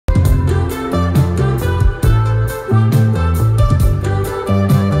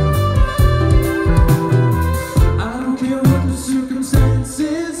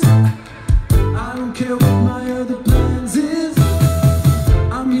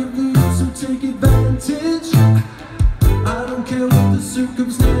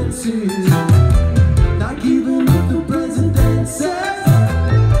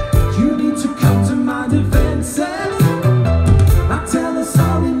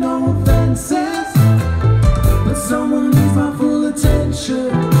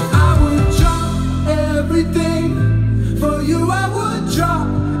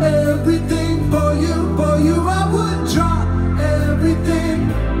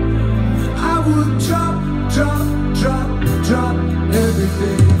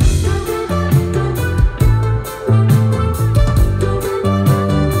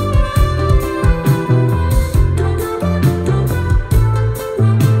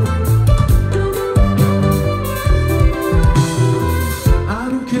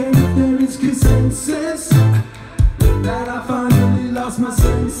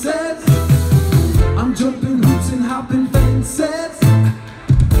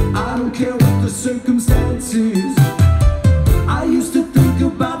care what the circumstances. I used to think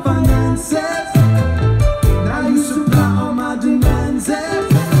about finances. Now you supply all my demands.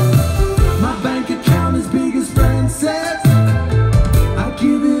 My bank account is big as Francis. I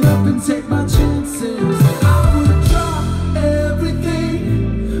give it up and take my chances. I would drop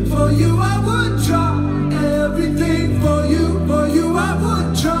everything for you. I would drop everything for you. For you I would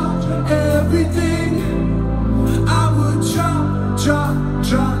drop everything. I would drop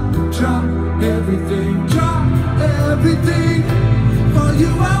everything. Drop everything. For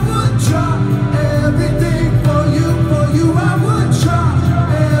you I would drop everything.